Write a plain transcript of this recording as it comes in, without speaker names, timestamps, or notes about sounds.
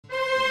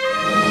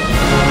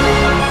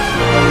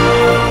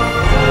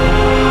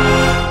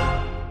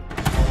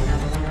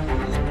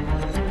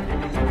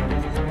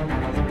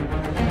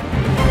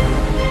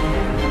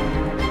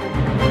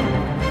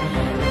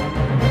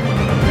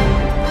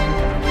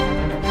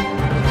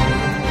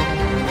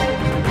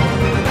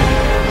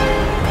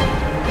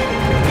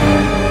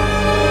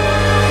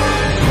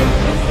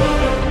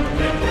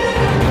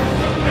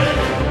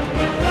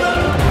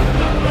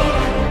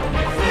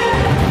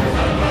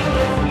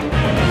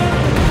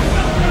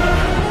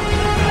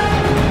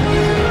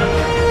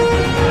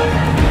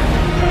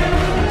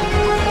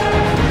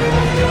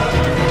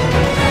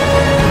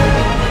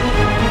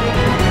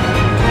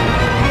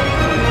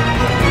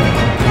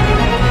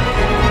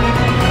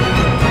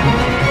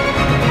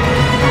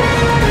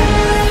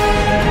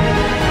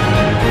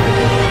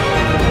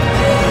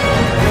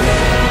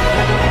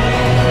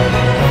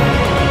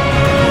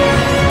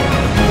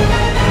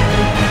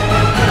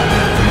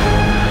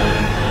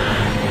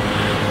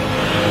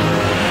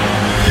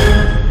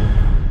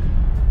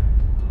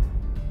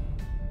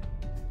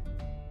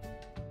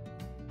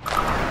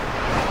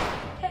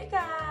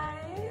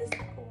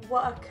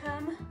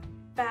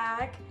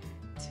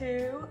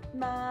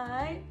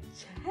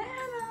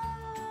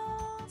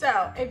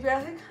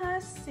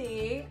gonna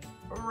see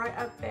right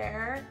up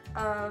there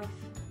of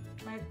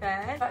my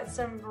bed, got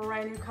some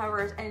brand new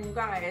covers, and you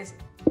guys,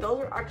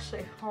 those are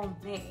actually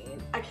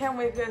homemade. I can't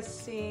wait to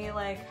see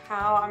like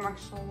how I'm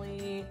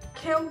actually,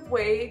 can't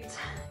wait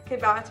to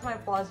get back to my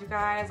vlogs, you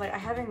guys. Like I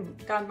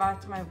haven't gone back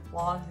to my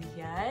vlogs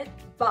yet,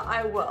 but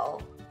I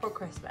will for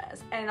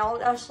Christmas. And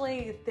I'll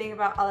actually think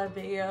about other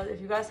videos.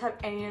 If you guys have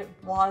any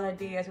vlog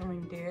ideas when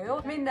we do,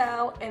 let me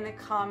know in the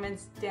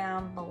comments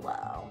down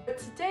below. But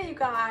today, you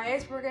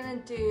guys, we're gonna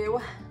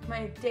do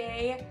my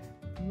day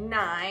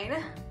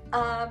 9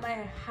 of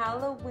my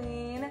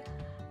Halloween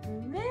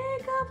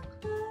makeup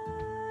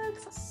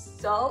looks.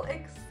 So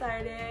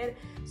excited.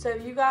 So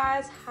if you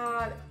guys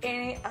have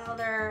any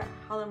other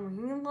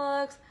Halloween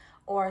looks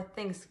or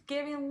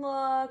Thanksgiving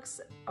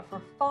looks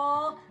for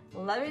fall,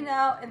 let me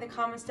know in the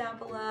comments down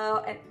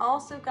below. And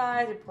also,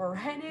 guys, if you're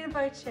brand new to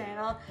my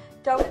channel,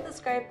 don't hit the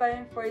subscribe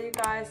button before you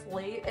guys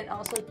leave, and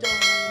also don't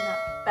ring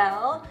that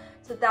bell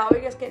so that way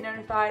you guys get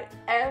notified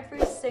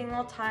every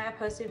single time I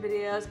post new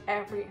videos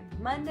every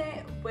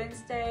Monday,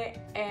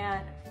 Wednesday,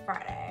 and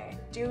Friday.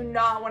 Do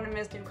not want to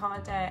miss new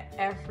content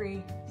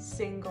every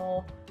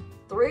single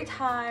 3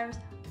 times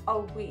a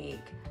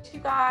week. You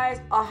guys,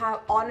 I'll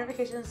have all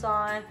notifications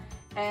on,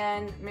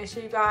 and make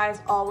sure you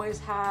guys always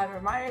have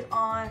reminders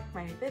on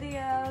my new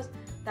videos.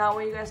 That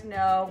way you guys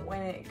know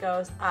when it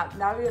goes up.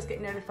 That way you guys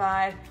get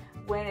notified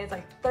when it's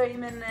like 30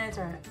 minutes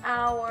or an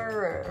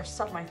hour or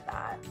something like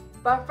that.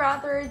 But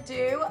without further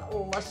ado,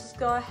 let's just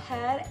go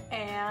ahead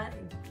and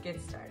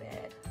get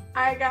started.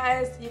 Alright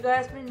guys, you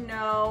guys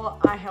know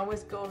I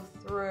always go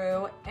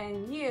through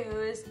and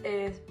use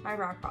is my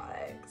brow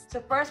products.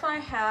 So first one I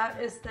have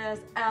is this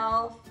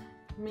e.l.f.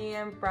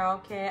 medium brow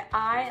kit.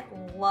 I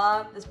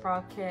love this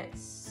brow kit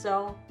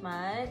so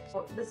much.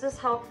 This is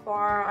how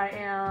far I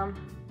am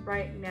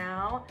right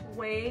now.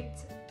 Wait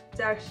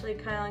to actually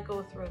kind of like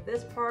go through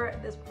this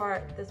part, this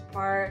part, this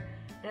part,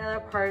 and other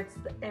parts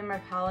in my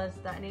palettes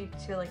that I need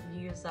to like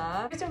use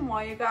up. The reason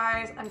why, you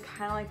guys, I'm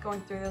kind of like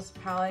going through this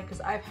palette because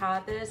I've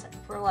had this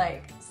for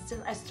like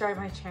since I started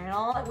my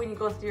channel. When you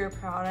go through your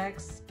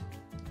products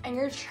and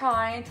you're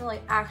trying to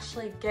like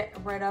actually get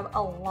rid of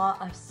a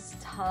lot of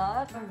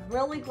stuff, I'm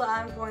really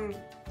glad I'm going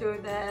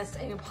through this,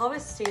 and you'll probably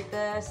see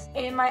this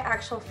in my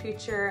actual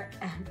future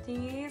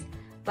empties.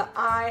 But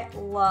I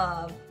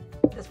love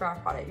this brow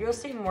product. You'll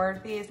see more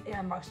of these in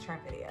my box charm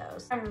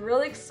videos. I'm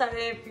really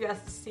excited for you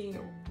guys to see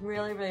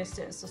really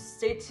soon, so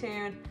stay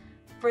tuned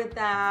for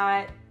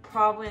that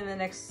probably in the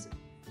next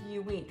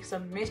few weeks. So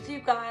make sure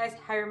you guys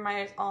have your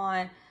reminders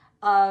on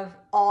of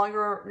all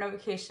your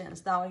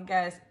notifications, that way you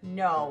guys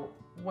know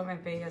when my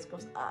videos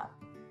goes up.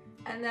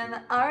 And then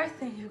the other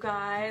thing, you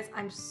guys,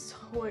 I'm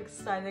so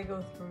excited to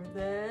go through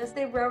this.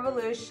 The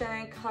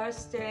Revolution Color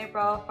Stay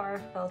Brow Fire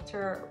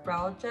Filter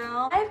Brow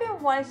Gel. I've been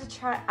wanting to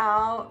try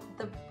out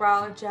the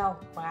brow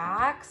gel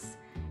wax,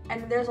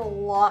 and there's a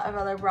lot of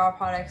other brow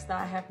products that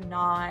I have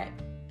not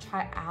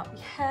tried out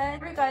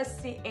yet. If you guys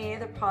see any of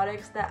the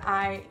products that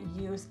I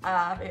use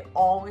up, it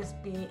always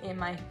be in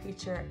my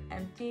future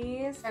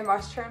empties and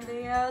box charm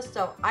videos.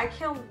 So I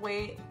can't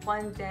wait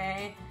one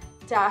day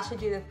to actually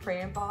do the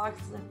pre-in box.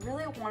 I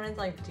really wanted to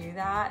like do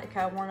that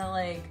because I want to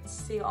like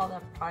see all the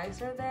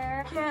products are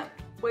there. I can't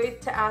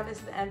wait to add this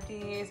to the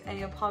empties, and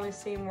you'll probably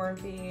see more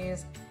of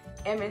these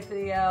in this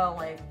video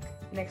like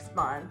next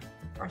month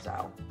or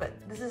so. But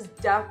this is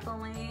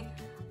definitely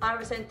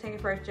 100% taking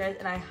purchase,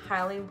 and I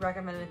highly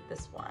recommend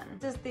this one.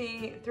 This is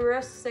the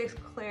 306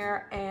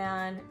 Clear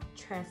and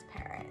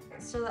Transparent.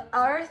 So the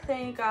other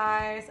thing,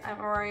 guys, I'm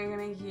already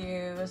gonna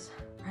use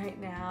right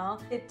now,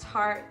 the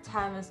Tarte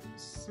Timeless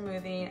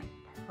Smoothing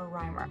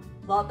Primer.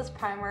 Love this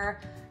primer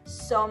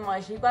so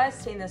much. You guys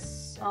seen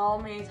this so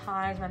many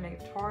times in my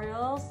makeup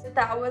tutorials.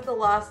 That was the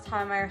last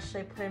time I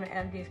actually put in my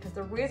empties, because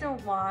the reason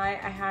why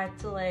I had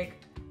to like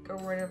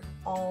get rid of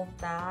all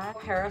of that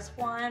Paris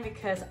one,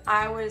 because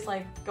I was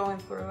like going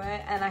through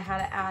it and I had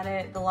to add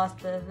it, the last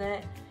bit of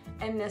it,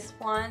 in this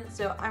one.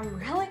 So I'm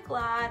really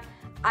glad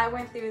I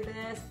went through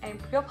this,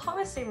 and you'll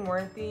probably see more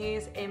of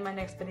these in my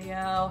next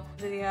video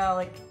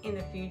like in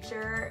the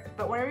future.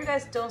 But whenever you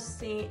guys don't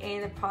see any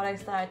of the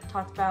products that I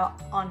talked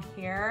about on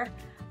here,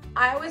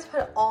 I always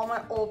put all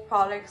my old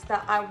products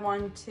that I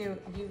want to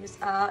use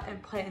up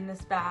and put in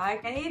this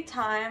bag.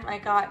 Anytime I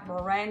got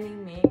brand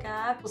new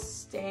makeup, will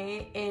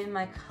stay in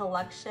my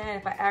collection.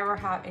 If I ever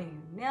have any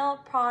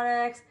nail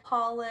products,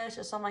 polish,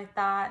 or something like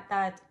that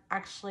that's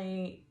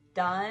actually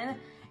done,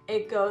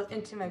 it goes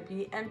into my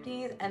beauty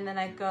empties, and then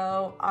I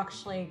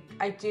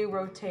do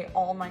rotate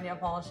all my nail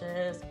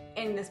polishes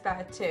in this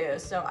bag too.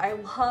 So I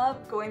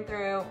love going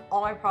through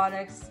all my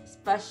products,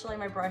 especially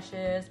my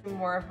brushes,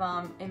 more of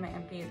them in my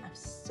empties. I'm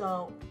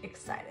so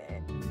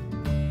excited.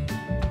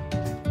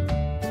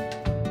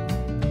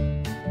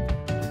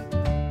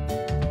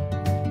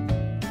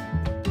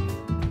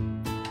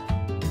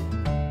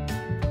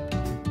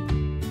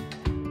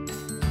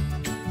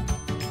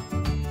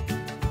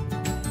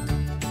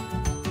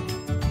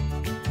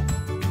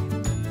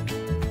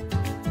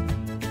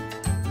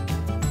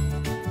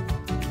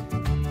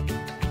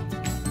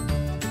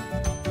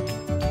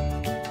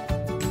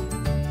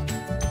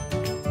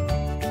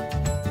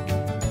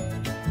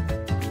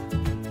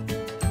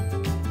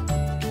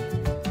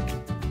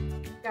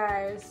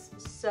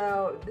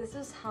 So this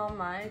is how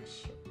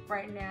much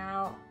right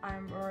now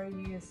I'm already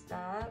used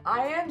up.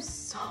 I am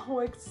so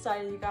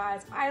excited, you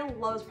guys. I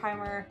love this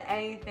primer,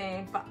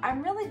 anything, but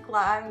I'm really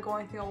glad I'm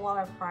going through a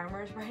lot of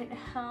primers right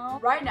now.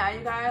 Right now, you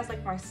guys,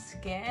 like my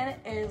skin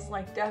is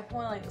like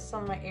definitely like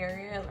some of my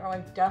areas are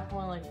like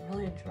definitely like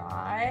really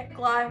dry. I'm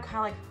glad I'm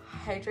kind of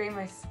like hydrating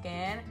my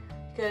skin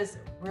because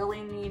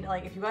really need,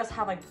 like if you guys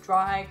have like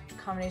dry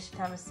combination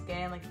type of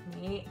skin like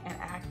me and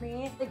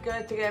acne, it's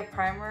good to get a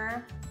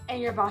primer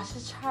and your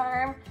Boss's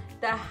Charm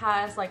that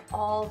has like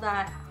all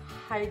that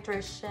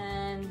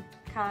hydration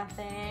kind of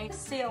thing. I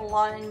see a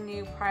lot of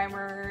new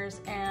primers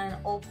and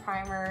old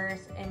primers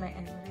in my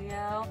end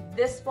video.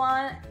 This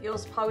one you'll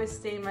probably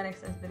see in my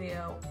next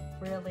video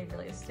really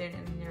soon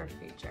in the near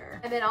future.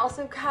 And then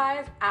also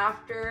guys,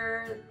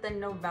 after the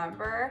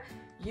November,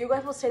 you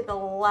guys will see the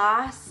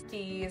last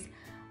days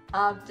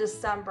of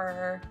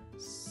December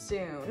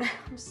soon.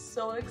 I'm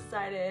so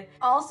excited.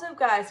 Also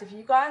guys, if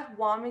you guys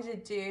want me to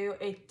do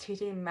a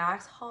TJ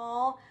Maxx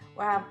haul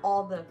where I have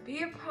all the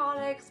beauty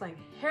products like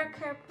hair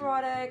care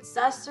products,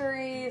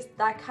 accessories,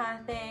 that kind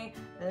of thing,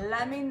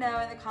 let me know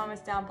in the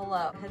comments down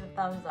below. Hit the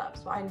thumbs up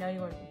so I know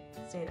you want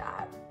to see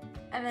that.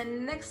 And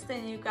then next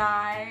thing, you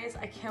guys,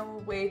 I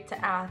can't wait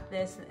to add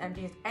this in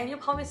empties, and you'll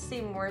probably see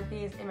more of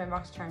these in my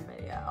Boss's Charm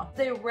video.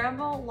 The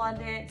Rambo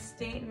London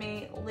State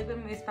Made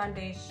Liquid Mousse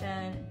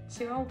Foundation,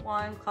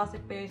 2-in-1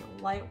 Classic Beige,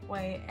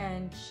 Lightweight,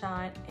 and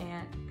Shine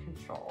and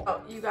Control.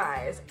 Oh, you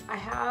guys, I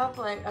have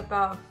like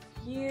about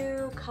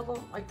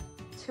couple, like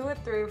 2 or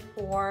 3 or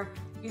 4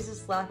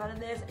 uses left out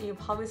of this, and you'll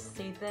probably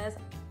see this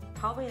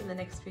probably in the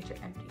next future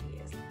empties.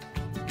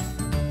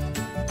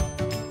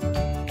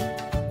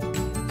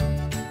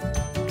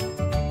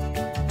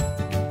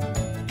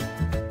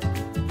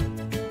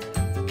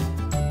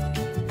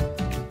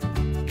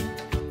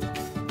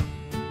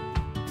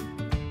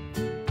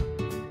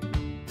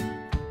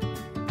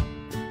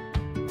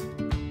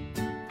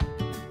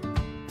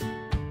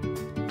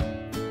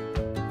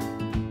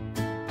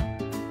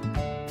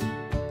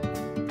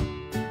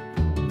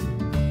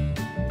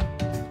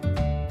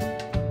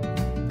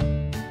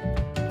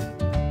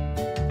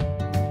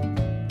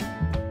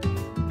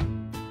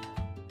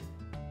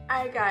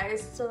 Alright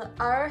guys, so the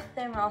other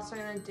thing I'm also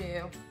gonna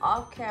do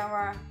off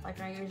camera,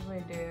 like I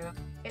usually do,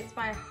 it's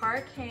my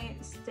Hurricane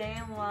Stay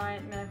in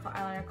Line medical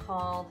eyeliner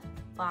called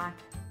Black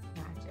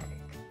Magic.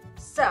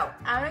 So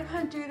I'm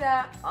gonna do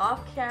that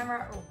off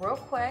camera real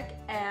quick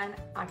and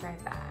I'll be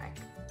right back.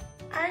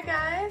 Alright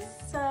guys,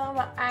 so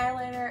my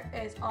eyeliner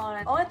is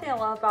on. The only thing I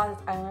love about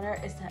this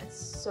eyeliner is that it's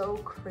so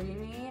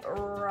creamy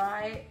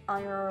right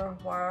on your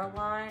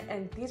waterline,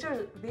 and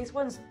these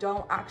ones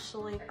don't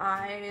actually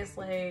eyes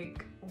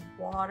like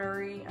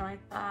watery and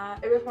like that.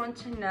 I just want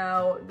to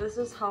know, this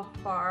is how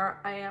far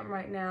I am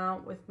right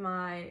now with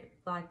my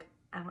black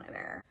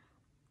eyeliner.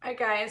 Alright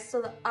guys,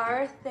 so the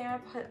other thing I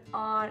put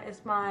on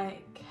is my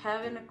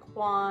Kevyn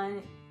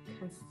Aucoin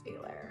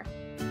concealer.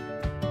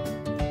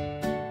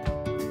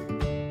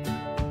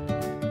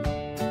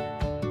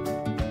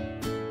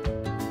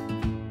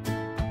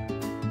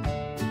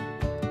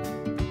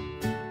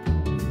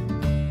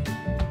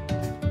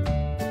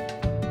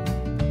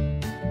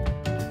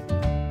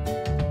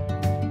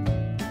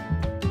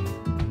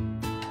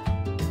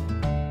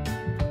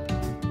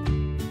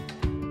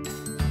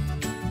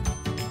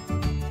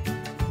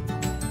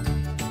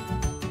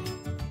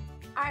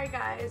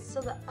 Guys,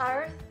 so the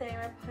other thing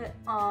I put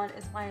on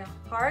is my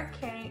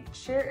Hurricane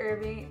Sheer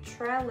Urban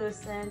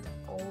Translucent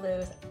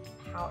Loose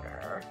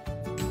Powder.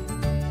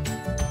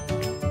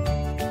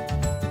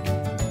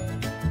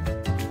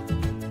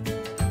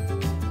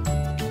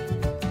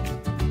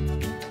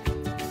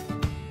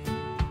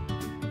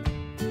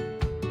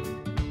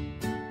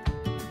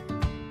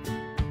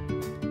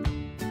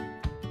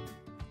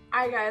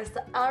 Alright guys,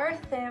 the other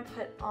thing I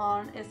put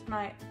on is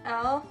my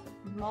e.l.f.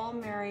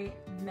 Mulberry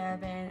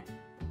Melvin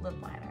lip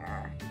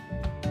liner.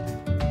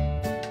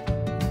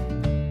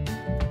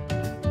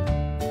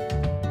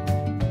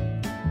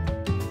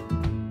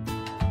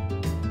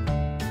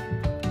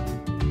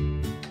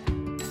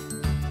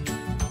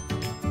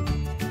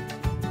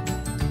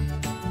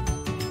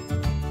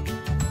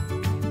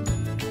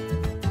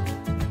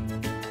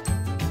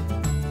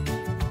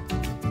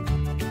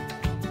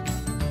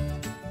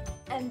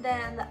 And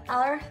then the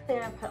other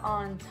thing I put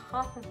on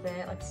top of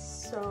it, like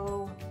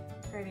so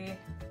pretty,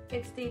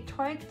 it's the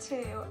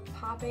 22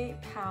 Poppy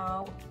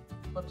Pow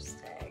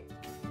lipstick.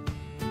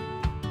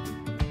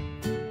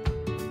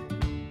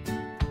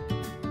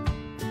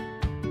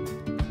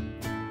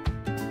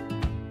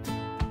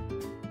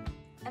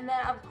 And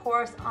then of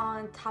course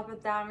on top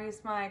of that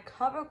is my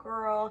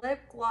CoverGirl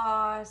Lip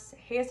Gloss,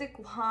 Hazel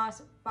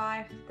Gloss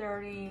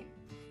 530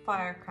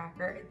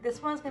 Firecracker.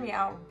 This one's gonna be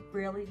out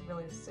really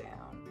soon.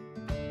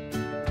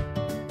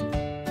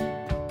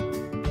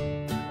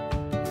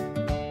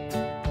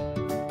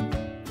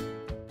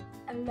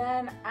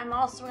 Then I'm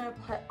also going to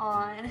put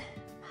on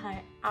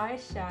my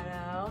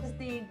eyeshadow. This is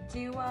the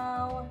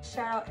Duo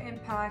Shadow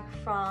Impact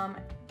from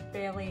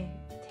Bailey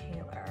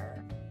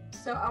Taylor.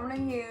 So I'm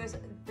going to use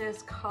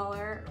this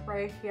color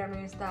right here. I'm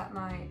gonna use that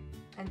my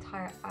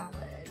entire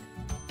eyelid.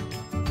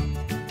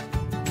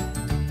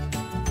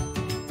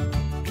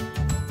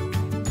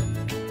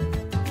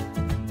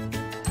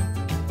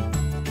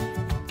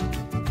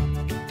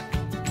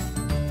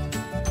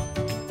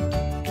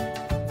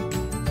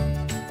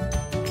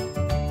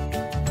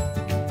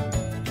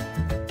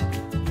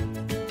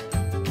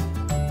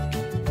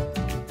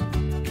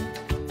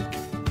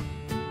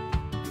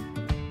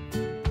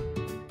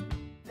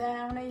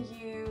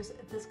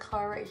 This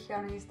color right here,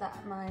 I'm gonna use that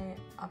in my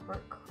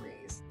upper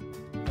crease.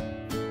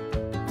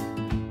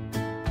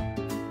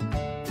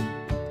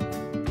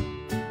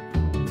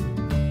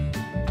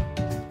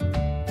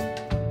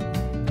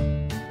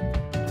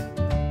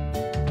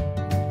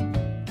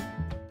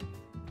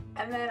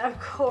 And then of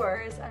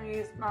course, I'm gonna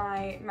use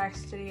my MAC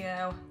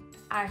Studio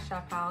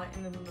eyeshadow palette,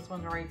 and then this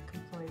one's already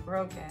completely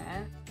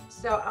broken.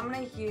 So I'm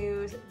gonna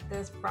use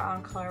this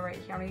brown color right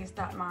here. I'm gonna use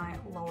that in my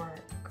lower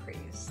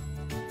crease.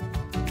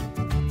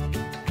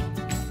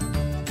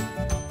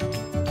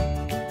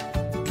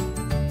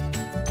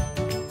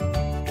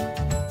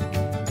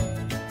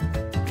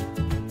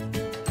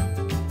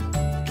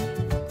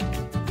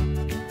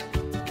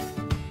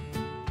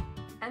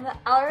 And the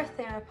other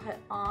thing I put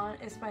on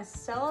is my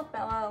Stella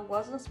Bella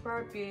Was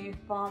Inspired Beauty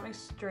Balm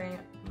Extreme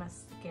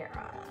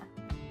Mascara.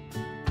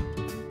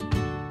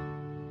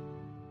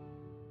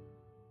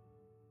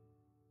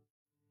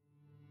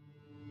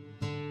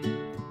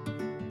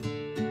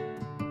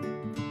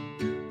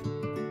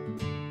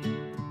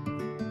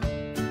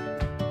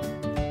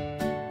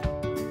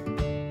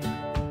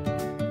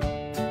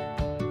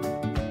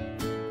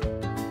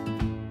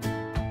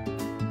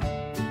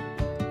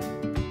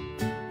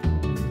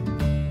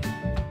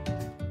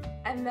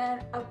 And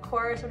then, of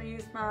course, I'm going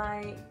to use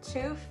my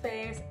Too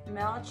Faced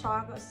Mellow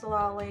Chocolate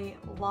Solali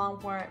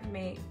Longwear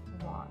Matte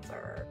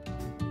Bronzer.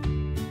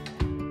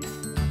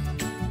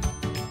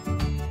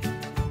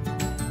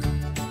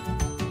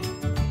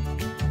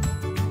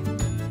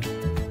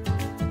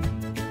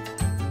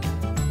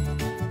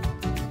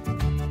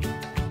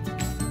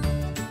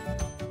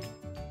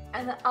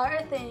 And the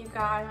other thing, you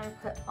guys, I'm going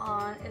to put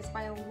on is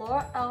my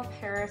L'Oreal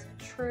Paris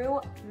True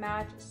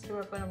Match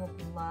Super Blendable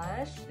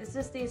Blush. This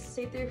is the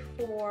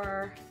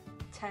C34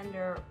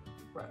 Tender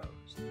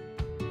Rose.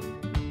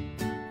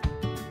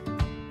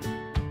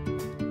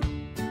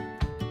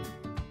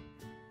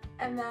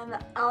 And then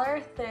the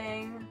other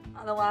thing,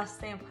 the last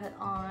thing I put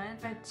on,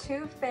 my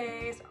Too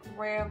Faced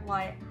Ray of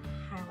Light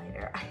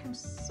Highlighter. I am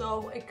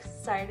so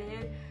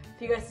excited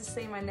for you guys to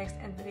see my next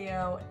end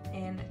video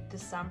in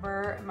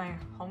December, my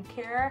home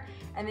care,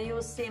 and then you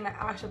will see my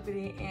actual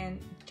beauty in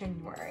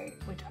January,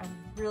 which I'm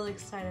really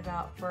excited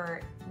about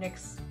for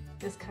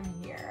this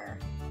coming year.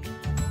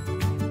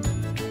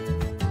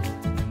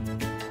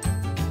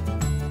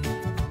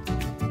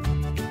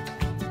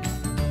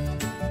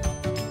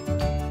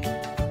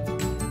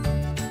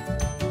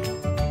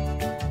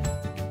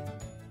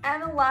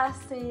 And the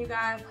last thing you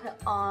gotta put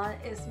on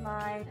is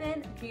my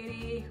Thin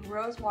Beauty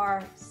Rose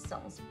Water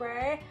Stone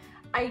Spray.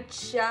 I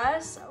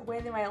just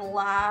went through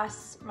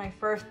my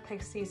first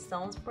Pixie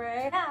Stone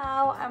Spray.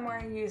 Now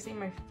I'm using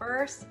my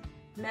first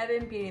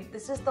Mebane Beauty.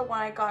 This is the one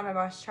I got in my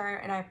brush charm,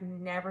 and I've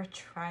never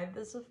tried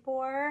this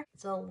before.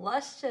 So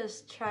let's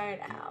just try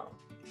it out.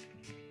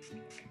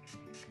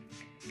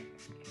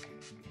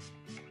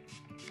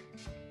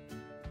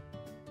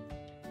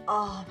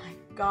 Oh my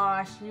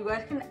gosh, if you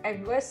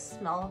guys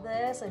smell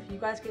this, if you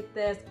guys get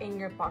this in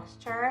your box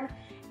charm,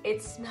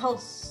 it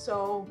smells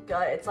so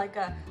good. It's like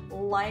a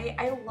light,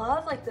 I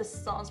love like this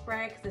stone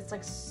spray because it's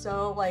like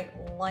so like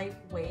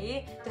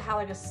lightweight to have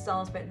like a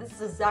stone spray. This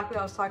is exactly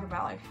what I was talking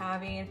about, like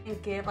having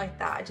and give like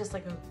that, just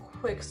like a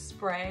quick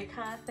spray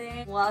kind of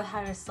thing. Love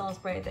having a stone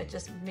spray that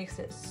just makes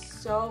it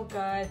so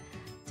good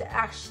to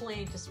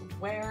actually just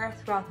wear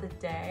throughout the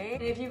day.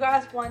 And if you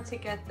guys want to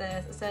get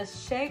this, it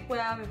says shake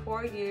well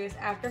before use,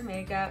 after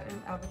makeup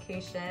and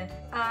application.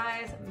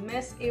 Eyes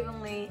mist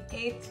evenly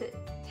 8 to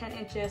 10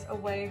 inches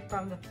away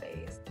from the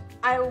face.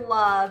 I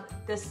love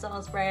this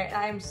stone spray, and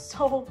I'm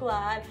so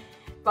glad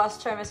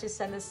Bus Charmers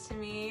sent this to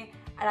me,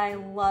 and I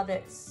love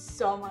it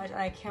so much, and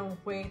I can't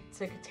wait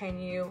to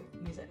continue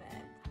using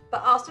it.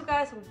 But also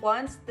guys,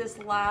 once this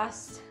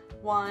last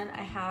one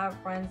I have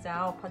runs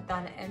out, I'll put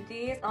down the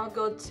empties. I'll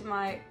go to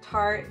my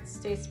Tarte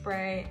Stay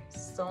Spray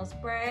Stone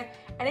Spray.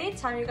 And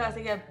anytime you guys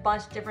get a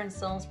bunch of different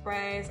stone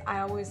sprays,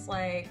 I always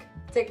like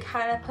to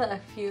kind of put a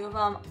few of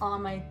them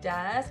on my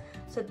desk,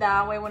 so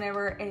that way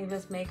whenever any of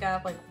this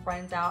makeup like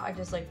runs out, I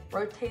just like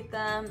rotate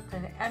them, put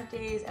in the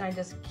empties, and I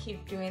just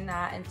keep doing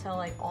that until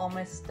like all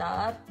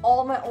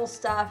my old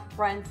stuff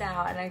runs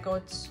out, and I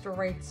go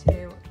straight to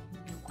new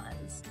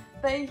ones.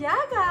 But yeah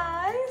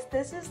guys,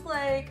 this is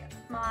like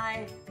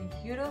my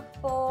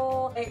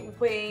beautiful,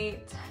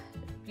 lightweight,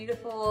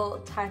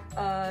 beautiful type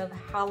of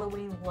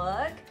Halloween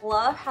look.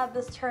 Love how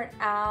this turned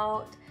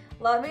out.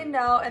 Let me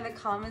know in the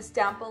comments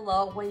down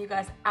below what you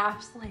guys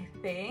absolutely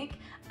think.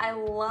 I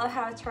love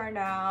how it turned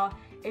out.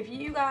 If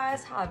you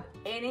guys have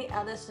any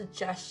other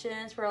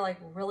suggestions for like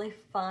really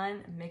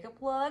fun makeup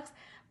looks,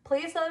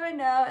 please let me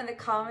know in the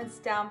comments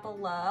down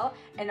below.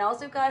 And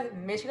also guys,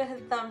 make sure you guys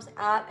hit the thumbs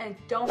up and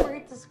don't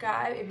forget to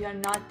subscribe if you have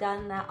not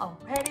done that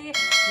already. Make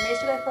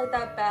sure you guys click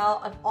that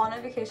bell of all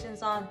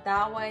notifications on.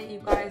 That way you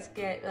guys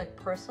get like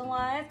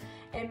personalized.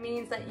 It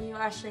means that you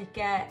actually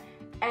get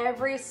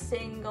every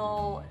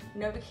single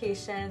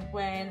notification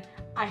when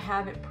I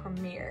have it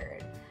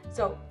premiered.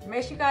 So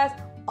make sure you guys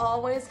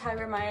always have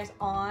your reminders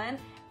on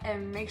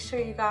and make sure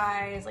you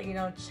guys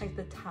check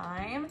the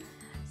time.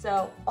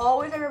 So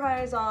always have your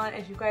reminders on.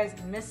 If you guys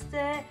missed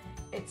it,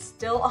 it's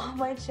still on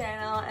my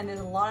channel and there's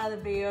a lot of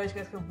other videos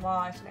you guys can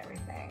watch and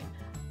everything.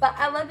 But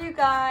I love you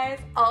guys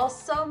all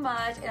so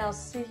much and I'll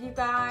see you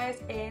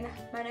guys in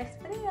my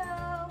next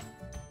video.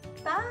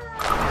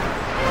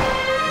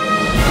 Bye!